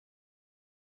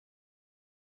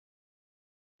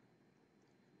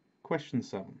Question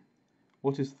 7.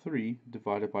 What is 3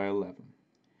 divided by 11?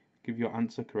 Give your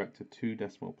answer correct to 2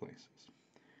 decimal places.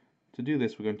 To do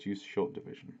this, we're going to use short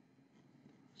division.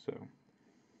 So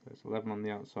there's 11 on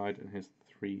the outside and here's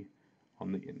 3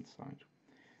 on the inside.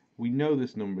 We know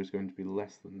this number is going to be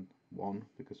less than 1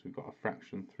 because we've got a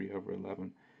fraction 3 over 11.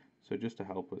 So just to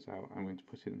help us out, I'm going to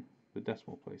put in the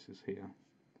decimal places here.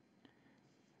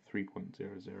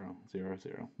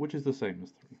 3.0000, which is the same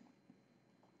as 3.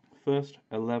 First,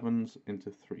 11's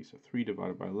into 3, so 3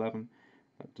 divided by 11,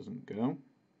 that doesn't go.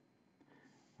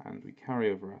 And we carry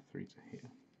over our 3 to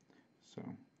here. So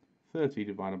 30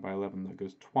 divided by 11, that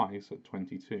goes twice at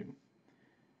 22.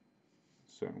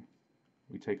 So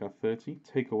we take our 30,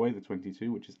 take away the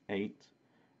 22, which is 8,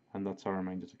 and that's our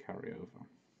remainder to carry over.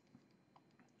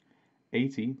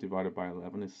 80 divided by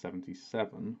 11 is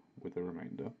 77 with a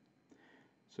remainder.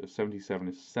 So 77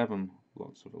 is 7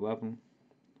 lots of 11,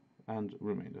 and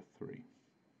remainder 3.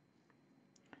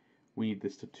 We need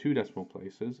this to 2 decimal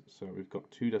places, so we've got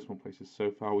 2 decimal places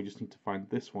so far. We just need to find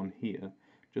this one here,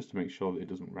 just to make sure that it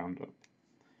doesn't round up.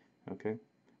 Okay,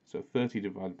 so 30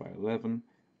 divided by 11,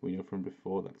 we know from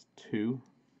before that's 2,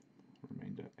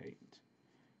 remainder 8.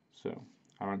 So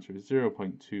our answer is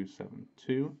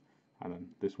 0.272, and then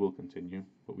this will continue,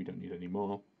 but we don't need any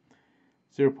more.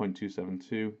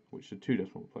 0.272, which to 2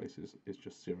 decimal places is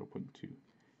just 0.27.